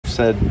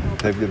said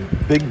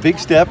they've big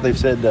step. They've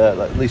said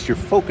at least you're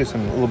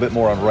focusing a little bit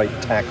more on right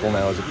tackle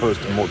now as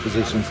opposed to more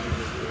positions.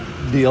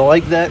 Do you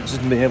like that?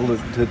 Just being able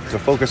to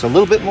focus a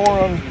little bit more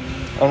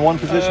on one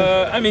position?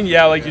 I mean,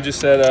 yeah, like you just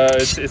said,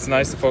 it's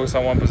nice to focus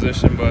on one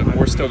position, but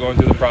we're still going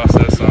through the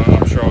process.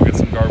 I'm sure I'll get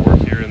some guard work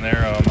here and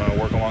there,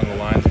 work along the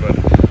lines, but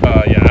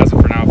yeah, as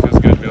of for now, it feels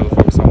good to be able to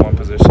focus on one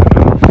position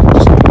and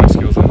just put my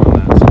skills in on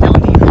that. So.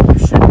 Dylan, do you think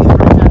you should be the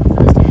right tackle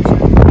for this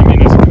team? I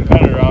mean, as a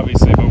competitor,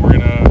 obviously, but we're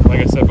gonna, like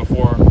I said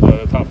before,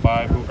 the top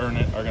 5 who earn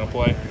it are gonna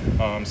play.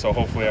 So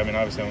hopefully, I mean,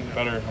 obviously, I'm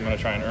better. I'm gonna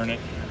try and earn it.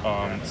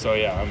 So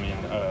yeah, I mean,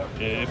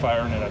 if I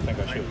earn it, I think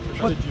I should. For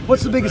sure.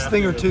 What's the biggest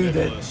thing or two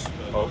that?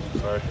 Oh,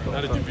 sorry.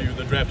 How did you view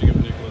the drafting of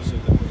Nicholas?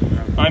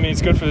 I mean,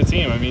 it's good for the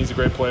team. I mean, he's a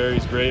great player.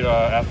 He's great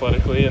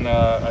athletically, and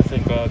I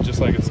think just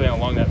like I'm saying,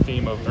 along that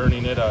theme of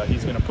earning it,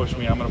 he's going to push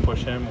me. I'm going to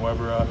push him.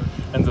 Whoever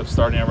ends up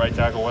starting at right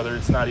tackle, whether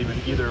it's not even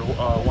either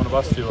one of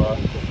us two,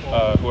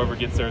 whoever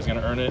gets there is going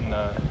to earn it. And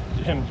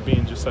him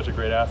being just such a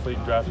great athlete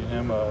and drafting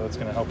him, that's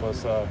going to help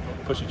us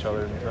push each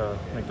other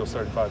and make those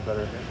 35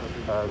 better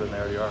than they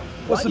already are.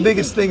 What's the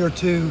biggest thing or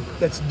two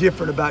that's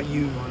different about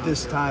you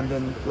this time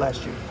than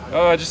last year?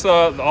 Just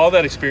all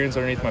that experience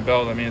underneath my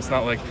belt. I mean, it's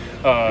not like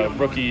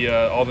rookie,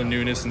 all the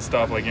newness and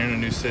stuff. Like you're in a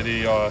new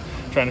city,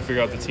 trying to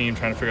figure out the team,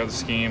 trying to figure out the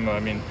scheme. I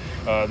mean,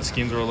 the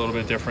schemes were a little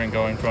bit different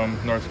going from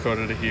North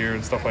Dakota to here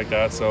and stuff like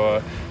that.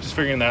 So just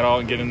figuring that out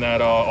and getting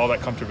that all that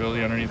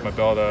comfortability underneath my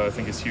belt, I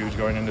think is huge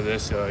going into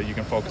this. You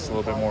can focus a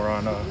little bit more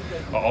on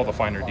all the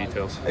finer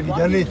details. Have you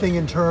done anything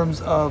in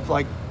terms of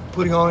like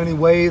putting on any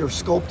weight or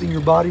sculpting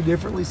your body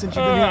differently since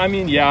you've been here? I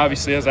mean, yeah,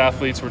 obviously as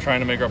athletes, we're trying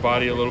to make our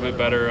body a little bit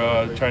better,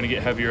 trying to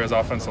get heavier as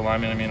offensive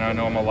linemen. I mean, I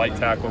know I'm a light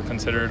tackle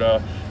considered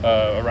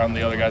around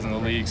the other guys in the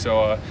league.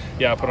 So,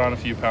 yeah, I put on a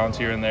few pounds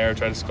here and there,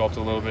 try to sculpt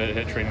a little bit,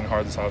 hit training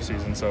hard this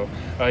offseason. So,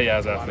 yeah,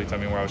 as athletes, I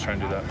mean, we're always trying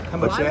to do that. How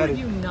much Why added?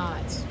 were you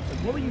not?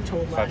 What were you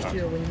told last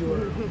year when you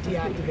were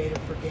deactivated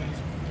for games?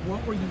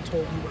 What were you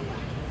told you were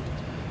lacking?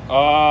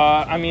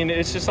 I mean,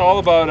 it's just all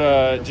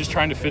about just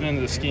trying to fit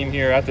into the scheme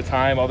here. At the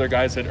time, other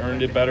guys had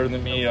earned it better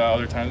than me.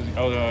 At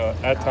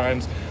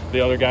times, the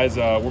other guys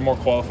were more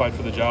qualified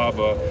for the job.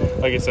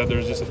 Like I said,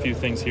 there's just a few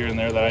things here and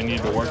there that I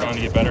need to work on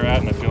to get better at,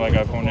 and I feel like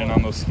I've honed in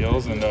on those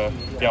skills. And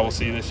yeah, we'll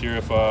see this year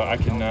if I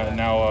can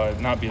now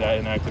not be that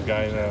inactive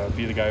guy and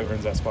be the guy who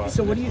earns that spot.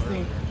 So what do you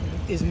think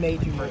has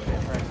made you work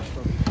that practice?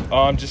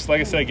 Just like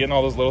I said, getting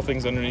all those little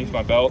things underneath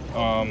my belt,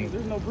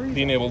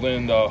 being able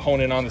to hone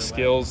in on the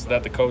skills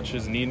that the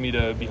coaches need me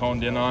to be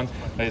honed in on.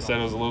 Like I said,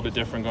 it was a little bit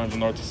different going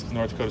from North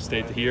Dakota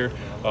State to here,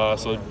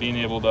 so being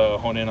able to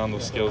hone in on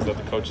those skills that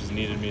the coaches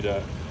needed me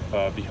to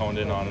be honed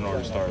in on in order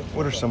to start.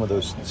 What are some of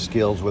those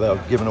skills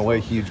without giving away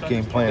huge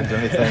game plans or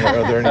anything?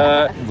 Are there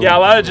any yeah, a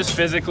lot of just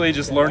physically,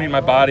 just learning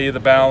my body, the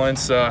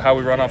balance, how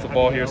we run off the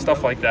ball here,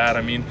 stuff like that.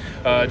 I mean,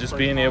 just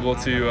being able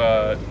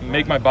to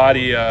make my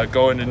body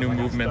go into new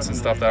movements and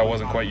stuff that I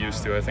wasn't quite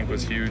used to, I think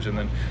was huge. And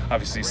then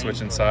obviously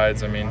switching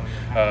sides. I mean,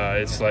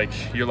 it's like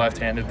you're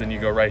left-handed, then you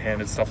go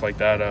right-handed, stuff like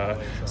that.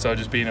 So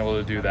just being able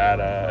to do that,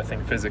 I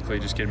think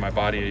physically just getting my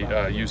body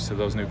used to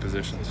those new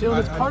positions. Dylan,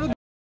 it's part of